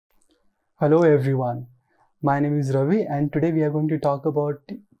Hello everyone, my name is Ravi and today we are going to talk about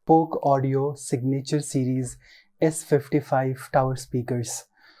Polk Audio Signature Series S55 tower speakers.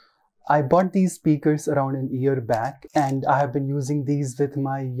 I bought these speakers around a year back and I have been using these with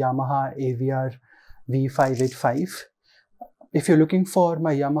my Yamaha AVR V585. If you're looking for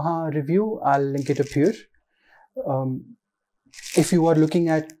my Yamaha review, I'll link it up here. If you are looking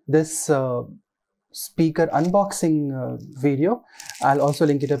at this speaker unboxing video, I'll also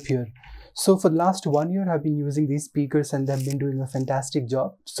link it up here. So for the last 1 year, I've been using these speakers and they've been doing a fantastic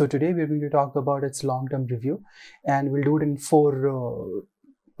job. So today we're going to talk about its long-term review and we'll do it in 4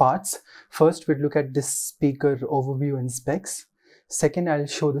 parts. First, we'll look at this speaker overview and specs. Second, I'll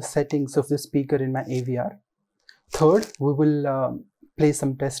show the settings of the speaker in my AVR. Third, we will play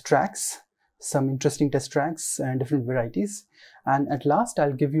some test tracks, some interesting test tracks and different varieties. And at last,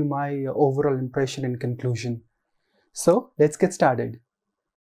 I'll give you my overall impression and conclusion. So let's get started.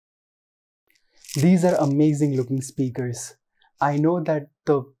 These are amazing looking speakers. I know that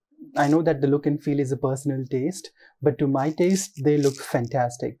the look and feel is a personal taste, but to my taste, they look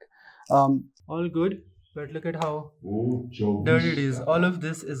fantastic. All good, but look at how dirty it is. All of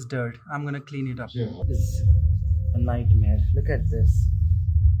this is dirt. I'm gonna clean it up. It's a nightmare. Look at this.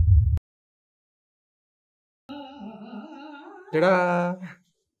 Ta-da!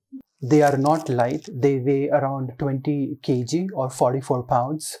 They are not light. They weigh around 20 kg or 44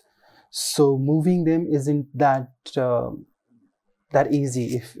 pounds. So moving them isn't that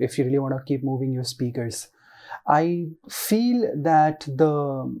easy if you really want to keep moving your speakers. I feel that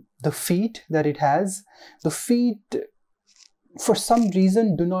the feet that it has, the feet for some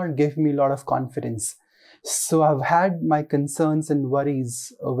reason do not give me a lot of confidence. So I've had my concerns and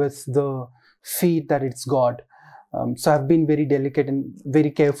worries with the feet that it's got. So I've been very delicate and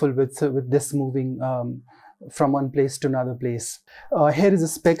very careful with this moving from one place to another place. Here is a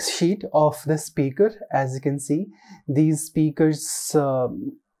specs sheet of the speaker. As you can see, these speakers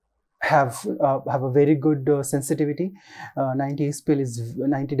have a very good sensitivity. 90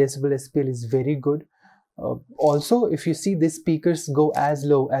 decibel SPL is very good. Also, if you see, these speakers go as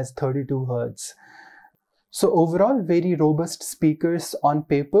low as 32 Hertz. So overall, very robust speakers on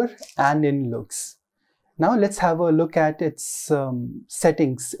paper and in looks. Now let's have a look at its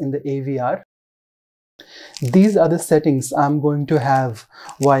settings in the AVR. These are the settings I'm going to have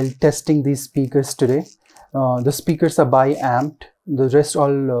while testing these speakers today. The speakers are bi-amped. The rest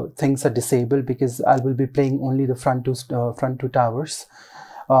all things are disabled because I will be playing only the front two towers.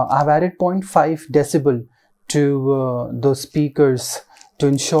 I've added 0.5 decibel to the speakers to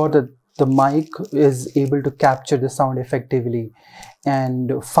ensure that the mic is able to capture the sound effectively.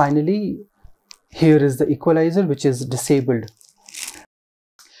 And finally, here is the equalizer, which is disabled.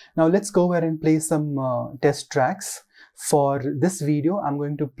 Now let's go ahead and play some test tracks. For this video, I'm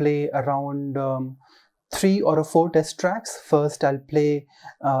going to play around 3 or 4 test tracks. First, I'll play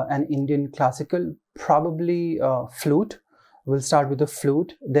an Indian classical, probably flute. We'll start with the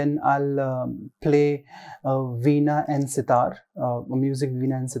flute. Then I'll play Veena and Sitar, music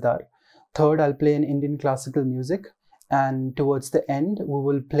Veena and Sitar. Third, I'll play an Indian classical music. And towards the end, we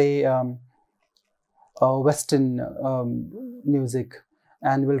will play Western music.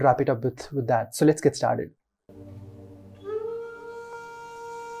 And we'll wrap it up with that. So let's get started.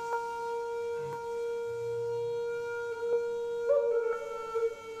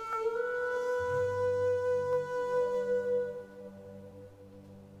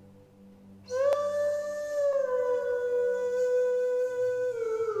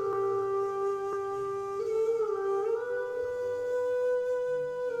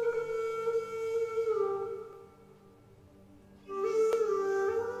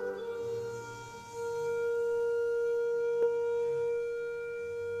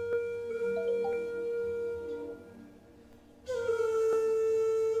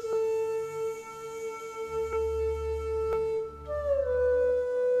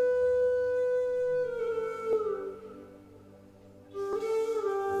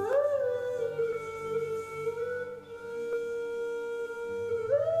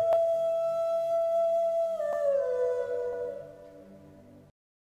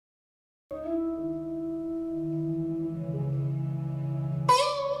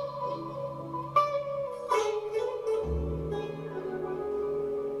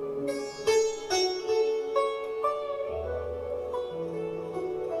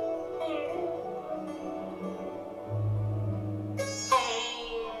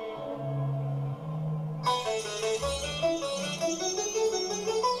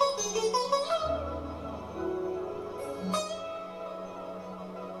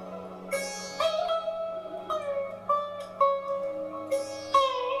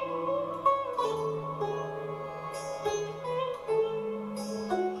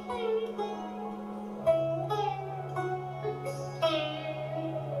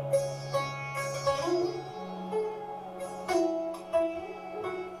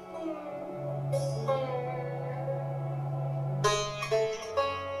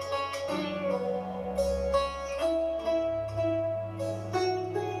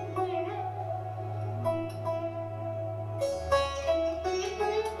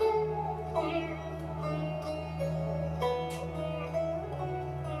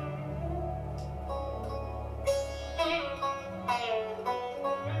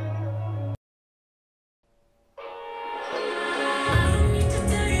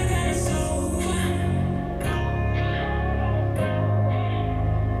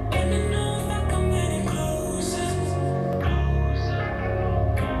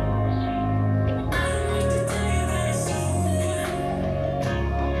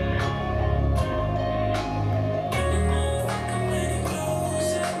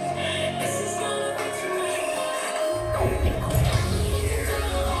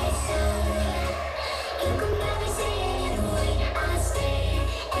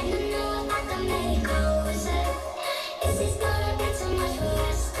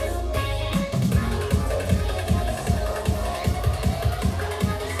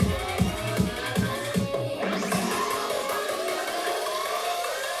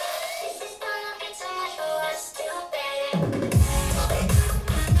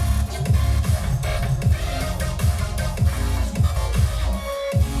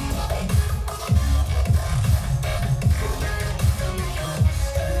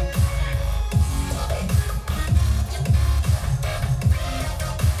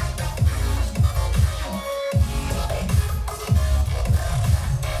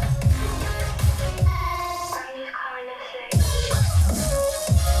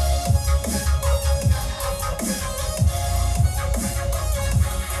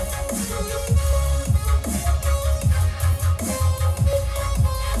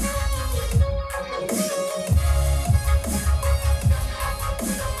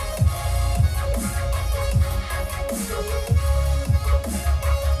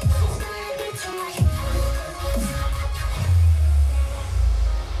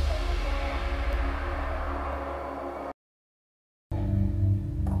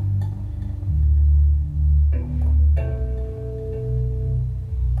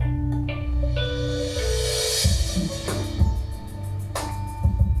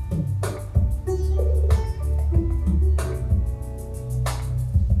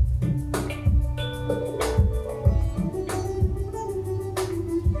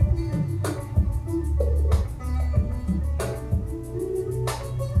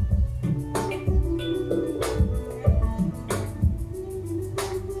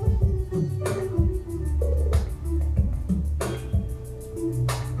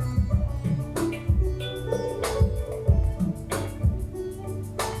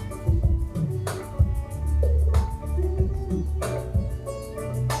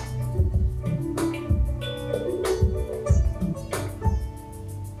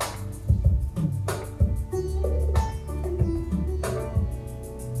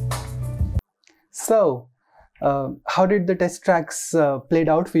 So, how did the test tracks played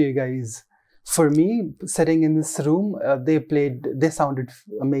out for you guys? For me, sitting in this room, they sounded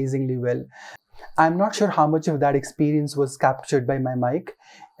amazingly well. I'm not sure how much of that experience was captured by my mic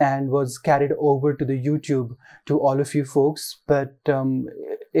and was carried over to the YouTube to all of you folks. But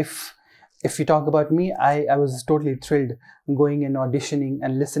if you talk about me, I was totally thrilled going and auditioning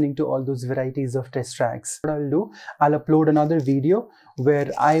and listening to all those varieties of test tracks. What I'll do, I'll upload another video where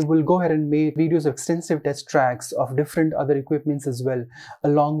I will go ahead and make videos of extensive test tracks of different other equipments as well,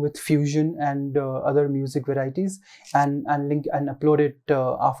 along with fusion and other music varieties, and link and upload it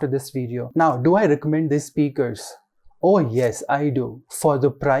after this video. Now, do I recommend these speakers? Oh yes, I do. For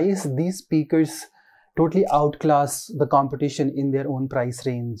the price, these speakers totally outclass the competition in their own price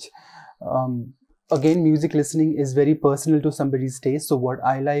range. Again, music listening is very personal to somebody's taste, so what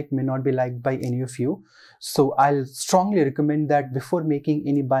I like may not be liked by any of you. So I'll strongly recommend that before making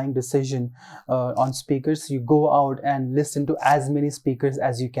any buying decision on speakers, you go out and listen to as many speakers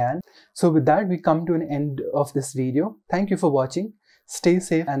as you can. So with that, we come to an end of this video. Thank you for watching. Stay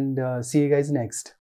safe and see you guys next.